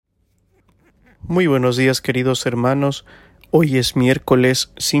Muy buenos días, queridos hermanos. Hoy es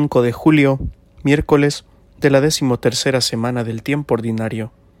miércoles 5 de julio, miércoles de la 13ª semana del tiempo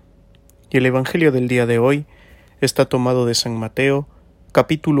ordinario. Y el Evangelio del día de hoy está tomado de San Mateo,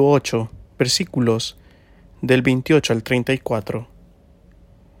 capítulo 8, versículos del 28 al 34.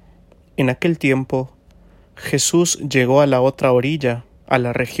 En aquel tiempo, Jesús llegó a la otra orilla, a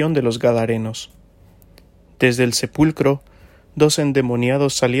la región de los Gadarenos. Desde el sepulcro, 2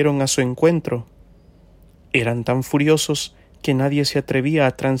 endemoniados salieron a su encuentro. Eran tan furiosos que nadie se atrevía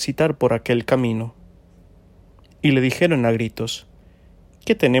a transitar por aquel camino. Y le dijeron a gritos: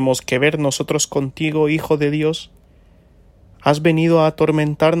 ¿Qué tenemos que ver nosotros contigo, Hijo de Dios? ¿Has venido a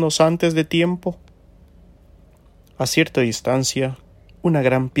atormentarnos antes de tiempo? A cierta distancia, una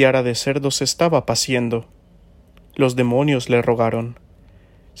gran piara de cerdos estaba paciendo. Los demonios le rogaron: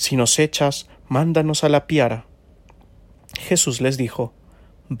 Si nos echas, mándanos a la piara. Jesús les dijo: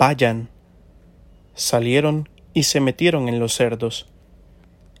 Vayan. Salieron y se metieron en los cerdos,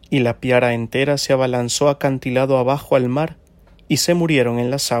 y la piara entera se abalanzó acantilado abajo al mar, y se murieron en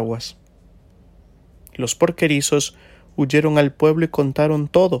las aguas. Los porquerizos huyeron al pueblo y contaron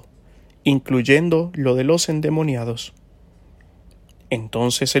todo, incluyendo lo de los endemoniados.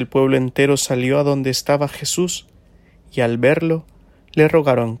 Entonces el pueblo entero salió a donde estaba Jesús, y al verlo, le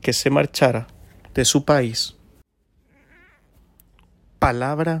rogaron que se marchara de su país.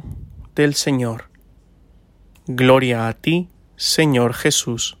 Palabra del Señor. Gloria a ti, Señor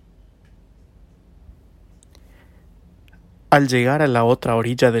Jesús. Al llegar a la otra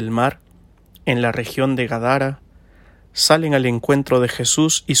orilla del mar, en la región de Gadara, salen al encuentro de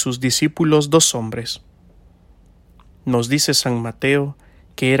Jesús y sus discípulos 2 hombres. Nos dice San Mateo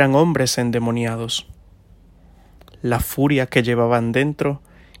que eran hombres endemoniados. La furia que llevaban dentro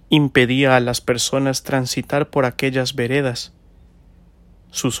impedía a las personas transitar por aquellas veredas.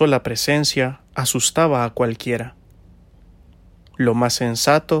 Su sola presencia asustaba a cualquiera. Lo más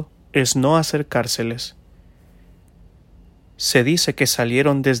sensato es no acercárseles. Se dice que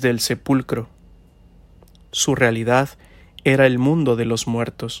salieron desde el sepulcro. Su realidad era el mundo de los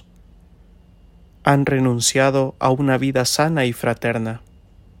muertos. Han renunciado a una vida sana y fraterna.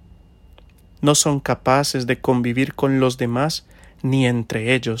 No son capaces de convivir con los demás ni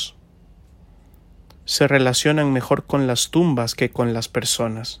entre ellos. Se relacionan mejor con las tumbas que con las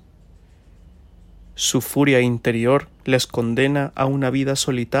personas. Su furia interior les condena a una vida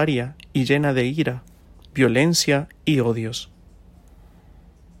solitaria y llena de ira, violencia y odios.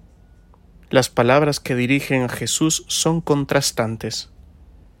 Las palabras que dirigen a Jesús son contrastantes.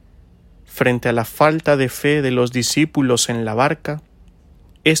 Frente a la falta de fe de los discípulos en la barca,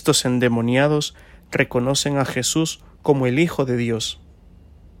 estos endemoniados reconocen a Jesús como el Hijo de Dios.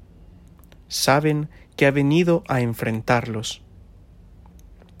 Saben que ha venido a enfrentarlos.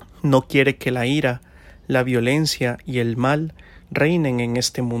 No quiere que la ira, la violencia y el mal reinen en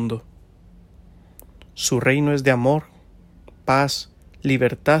este mundo. Su reino es de amor, paz,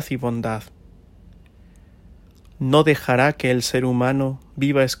 libertad y bondad. No dejará que el ser humano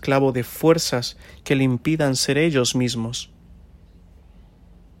viva esclavo de fuerzas que le impidan ser ellos mismos.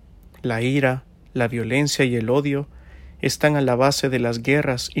 La ira, la violencia y el odio están a la base de las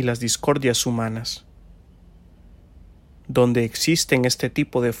guerras y las discordias humanas. Donde existen este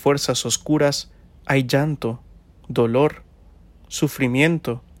tipo de fuerzas oscuras, hay llanto, dolor,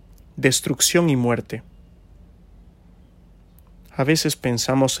 sufrimiento, destrucción y muerte. A veces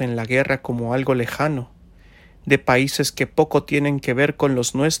pensamos en la guerra como algo lejano, de países que poco tienen que ver con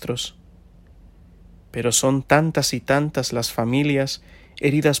los nuestros. Pero son tantas y tantas las familias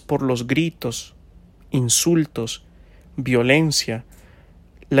heridas por los gritos, insultos, violencia,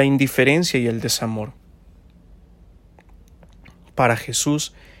 la indiferencia y el desamor. Para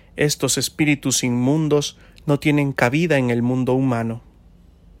Jesús, estos espíritus inmundos no tienen cabida en el mundo humano.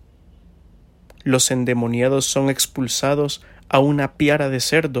 Los endemoniados son expulsados a una piara de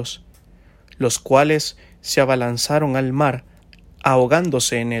cerdos, los cuales se abalanzaron al mar,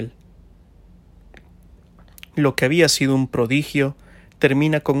 ahogándose en él. Lo que había sido un prodigio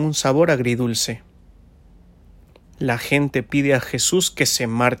termina con un sabor agridulce. La gente pide a Jesús que se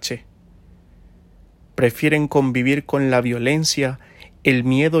marche. Prefieren convivir con la violencia, el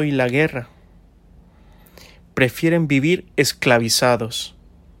miedo y la guerra. Prefieren vivir esclavizados.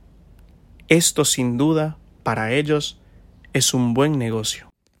 Esto, sin duda, para ellos, es un buen negocio.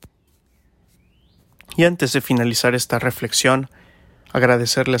 Y antes de finalizar esta reflexión,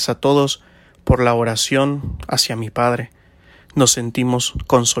 agradecerles a todos por la oración hacia mi Padre. Nos sentimos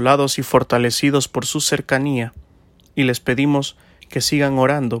consolados y fortalecidos por su cercanía, y les pedimos que sigan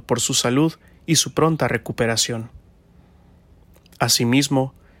orando por su salud y su pronta recuperación.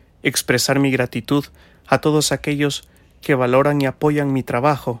 Asimismo, expresar mi gratitud a todos aquellos que valoran y apoyan mi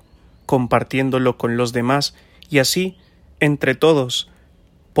trabajo, compartiéndolo con los demás y así, entre todos,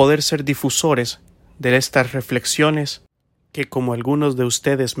 poder ser difusores de estas reflexiones que, como algunos de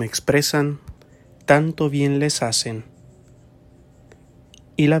ustedes me expresan, tanto bien les hacen.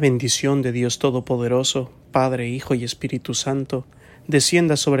 Y la bendición de Dios Todopoderoso, Padre, Hijo y Espíritu Santo,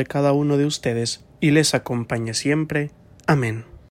 descienda sobre cada uno de ustedes y les acompañe siempre. Amén.